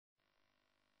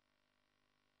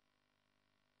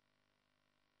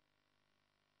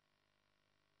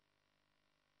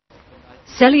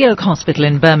Selly Oak Hospital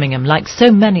in Birmingham, like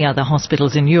so many other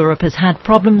hospitals in Europe, has had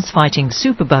problems fighting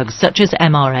superbugs such as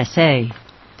MRSA.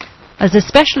 As a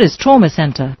specialist trauma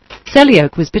centre, Selly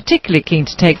Oak was particularly keen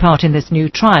to take part in this new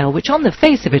trial, which on the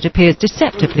face of it appears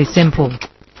deceptively simple.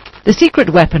 The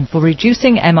secret weapon for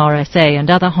reducing MRSA and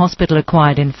other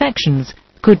hospital-acquired infections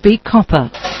could be copper.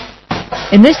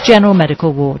 In this general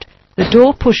medical ward, the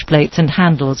door push plates and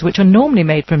handles, which are normally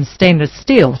made from stainless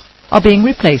steel, are being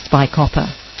replaced by copper.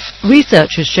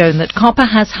 Research has shown that copper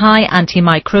has high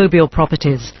antimicrobial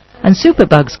properties, and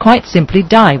superbugs quite simply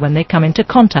die when they come into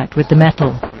contact with the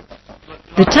metal.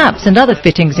 The taps and other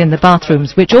fittings in the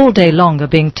bathrooms, which all day long are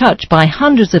being touched by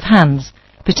hundreds of hands,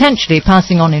 potentially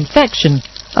passing on infection,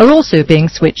 are also being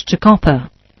switched to copper.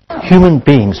 Human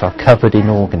beings are covered in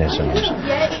organisms,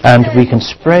 and we can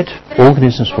spread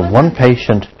organisms from one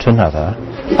patient to another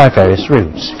by various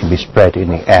routes. It can be spread in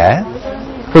the air,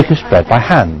 or it can be spread by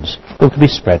hands, or it can be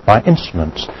spread by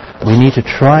instruments. We need to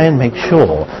try and make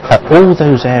sure that all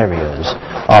those areas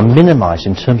are minimised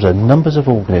in terms of numbers of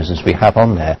organisms we have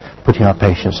on there, putting our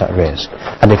patients at risk.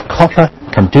 And if copper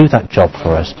can do that job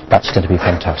for us, that's going to be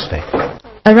fantastic.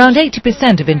 Around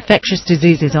 80% of infectious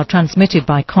diseases are transmitted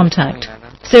by contact.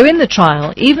 So in the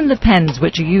trial, even the pens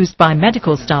which are used by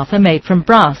medical staff are made from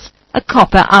brass, a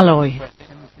copper alloy.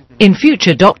 In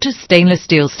future, doctors' stainless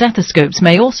steel stethoscopes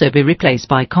may also be replaced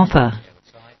by copper.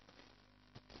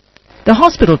 The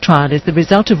hospital trial is the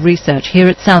result of research here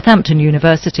at Southampton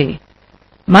University.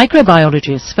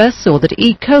 Microbiologists first saw that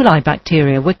E. coli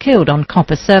bacteria were killed on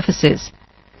copper surfaces.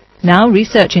 Now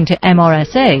research into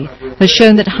MRSA has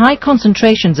shown that high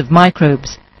concentrations of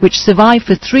microbes, which survive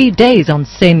for 3 days on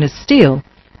stainless steel,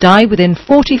 die within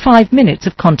 45 minutes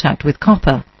of contact with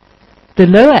copper. The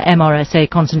lower MRSA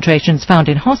concentrations found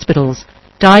in hospitals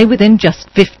die within just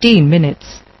 15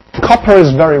 minutes. Copper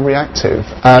is very reactive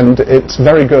and it's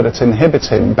very good at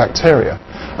inhibiting bacteria,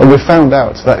 and we found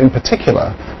out that in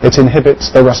particular it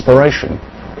inhibits their respiration.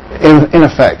 In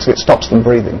effect, it stops them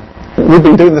breathing. We've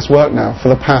been doing this work now for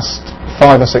the past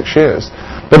 5 or 6 years,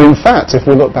 but in fact if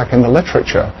we look back in the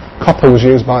literature, copper was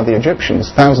used by the Egyptians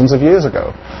thousands of years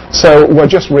ago, so we're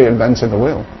just reinventing the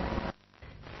wheel.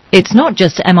 It's not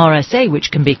just MRSA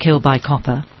which can be killed by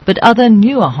copper, but other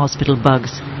newer hospital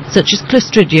bugs, such as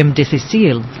Clostridium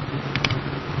difficile.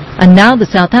 And now the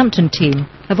Southampton team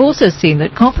have also seen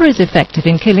that copper is effective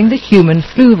in killing the human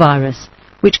flu virus,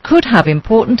 which could have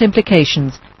important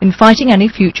implications in fighting any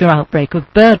future outbreak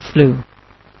of bird flu.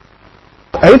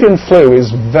 Avian flu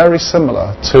is very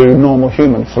similar to normal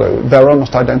human flu. They're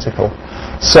almost identical.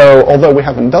 So although we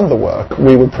haven't done the work,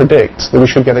 we would predict that we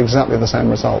should get exactly the same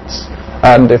results.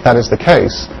 And if that is the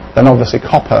case, then obviously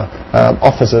copper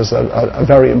offers us a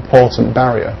very important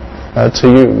barrier to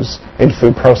use in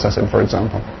food processing, for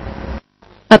example.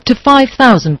 Up to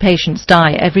 5,000 patients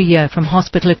die every year from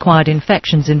hospital-acquired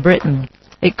infections in Britain.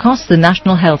 It costs the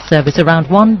National Health Service around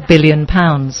 £1 billion.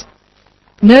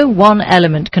 No one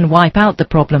element can wipe out the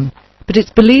problem, but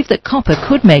it's believed that copper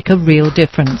could make a real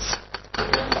difference.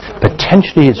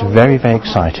 Potentially it's very, very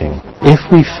exciting if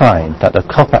we find that the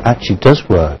copper actually does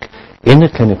work in the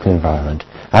clinical environment,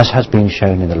 as has been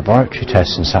shown in the laboratory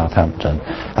tests in Southampton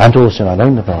and also in our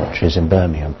own laboratories in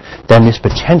Birmingham. Then this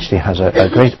potentially has a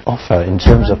great offer in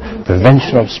terms of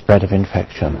prevention of spread of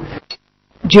infection.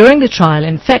 During the trial,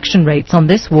 infection rates on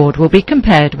this ward will be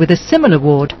compared with a similar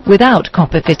ward without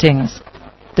copper fittings.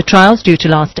 The trial's due to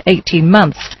last 18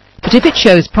 months, but if it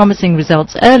shows promising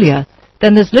results earlier,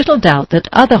 then there's little doubt that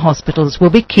other hospitals will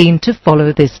be keen to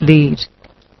follow this lead.